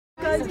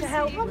to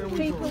help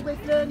people with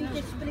learning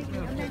disabilities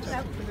and mental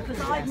health,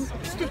 because I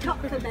stick up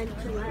for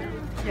mental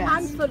health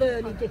and for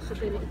learning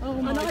disabilities.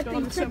 And I've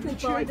been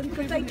crippled by them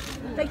because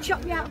they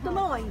chuck me out of the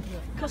mine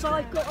because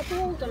I've got a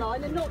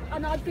borderline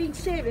and I've been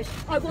serious.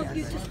 I want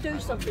you to do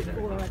something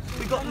for us.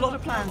 We've got a lot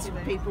of plans for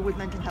people with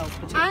mental health,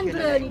 particularly. And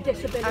learning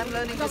disabilities. And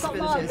learning disabilities. I've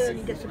got my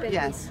learning disabilities.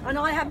 Yes. And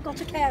I haven't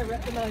got a carer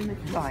at the moment.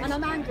 Right. And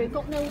I'm angry. I've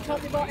got no one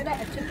to write a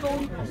letter to call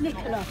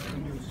Nicola.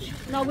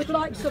 And I would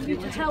like somebody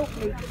to help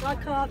me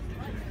because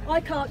I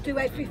can't do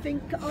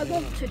everything I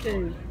want to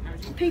do.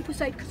 People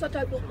say because I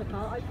don't look the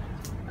part,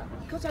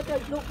 because I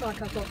don't look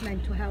like I've got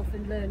mental health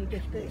and learning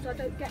disabilities, I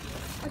don't get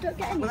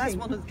anything.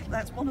 Well,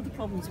 that's one of the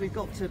problems we've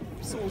got to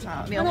sort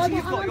out. I mean, and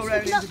obviously you've got your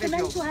own sticking up for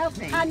individual mental health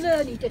needs. and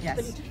learning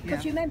disabilities. Yes,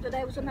 Because you remember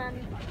there was a man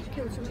who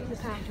killed somebody in the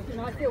pound shop,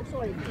 and I feel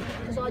sorry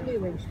because I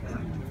knew him.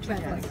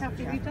 Trevor.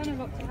 Cathy, we've done a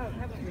lot to help,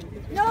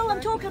 haven't we? No,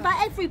 I'm talking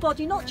about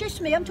everybody, not just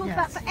me. I'm talking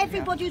about for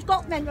everybody who's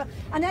got mental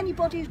and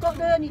anybody who's got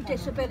learning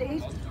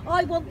disabilities.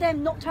 I want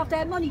them not to have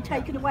their money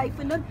taken away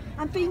from them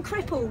and being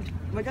crippled.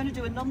 We're going to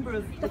do a number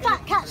of... The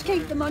fat cats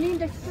keep the money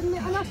and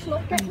us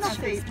lot get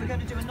nothing. We're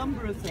going to do a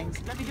number of things.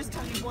 Let me just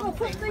tell you one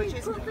thing, which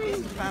isn't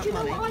about do you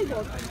know money.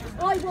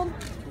 what I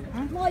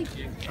want?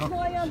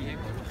 My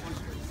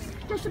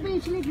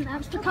disability living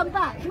house to come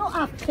back, not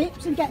have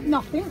tips and get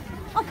nothing.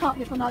 I can't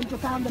live on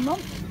 £100 a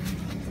month.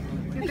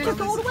 They took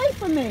it all away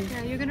from me.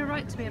 Yeah, you're going to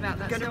write to me about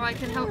that so I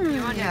can help you,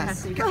 aren't you,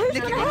 Cathy? Who's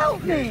going to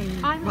help me?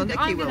 I'm going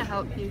to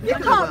help you. You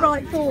can't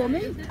write for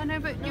me. I know,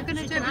 but you're going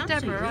to do it with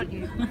Deborah, aren't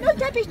you? No,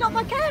 Debbie's not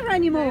my carer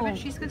anymore. No, but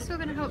she's still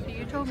going to help you.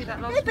 You told me that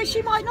last Yeah, but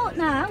she might not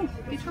now.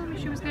 You told me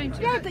she was going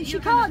to. Yeah, but she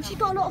can't. She's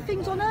got a lot of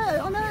things on her.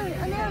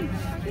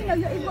 You know,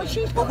 what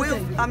she's got to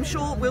do. I'm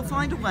sure we'll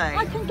find a way.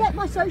 I can get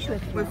my social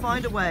worker. We'll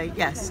find a way,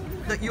 yes,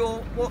 that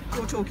what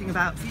you're talking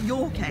about for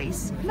your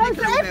case. No,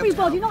 for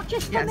everybody, not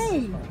just for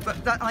me.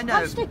 But that, I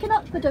know. I'm sticking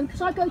up for them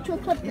because I go to a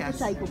club for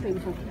disabled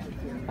people.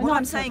 What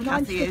I'm saying,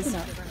 Cathy, is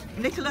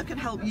Nicola can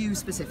help you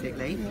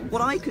specifically.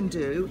 What I can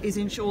do is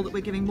ensure that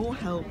we're giving more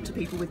help to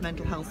people with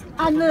mental health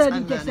and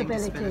learning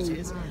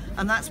disabilities.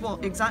 And that's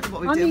exactly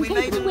what we do. I mean,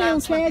 people in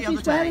wheelchairs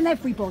as well, and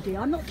everybody.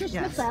 I'm not just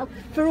myself,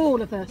 for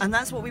all of us. And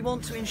that's what we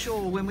want to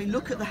ensure when we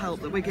look at the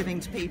help that we're giving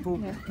to people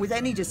with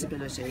any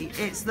disability.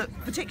 It's that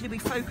particularly we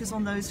focus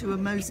on those who are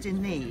most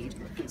in need,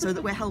 so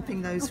that we're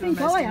helping those who are most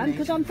in need. I think I am,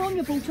 because I'm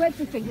vulnerable to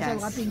everything, so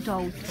I've been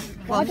told.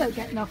 Well, I don't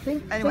get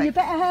nothing, so you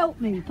better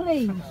help me,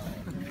 please.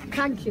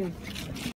 Thank you.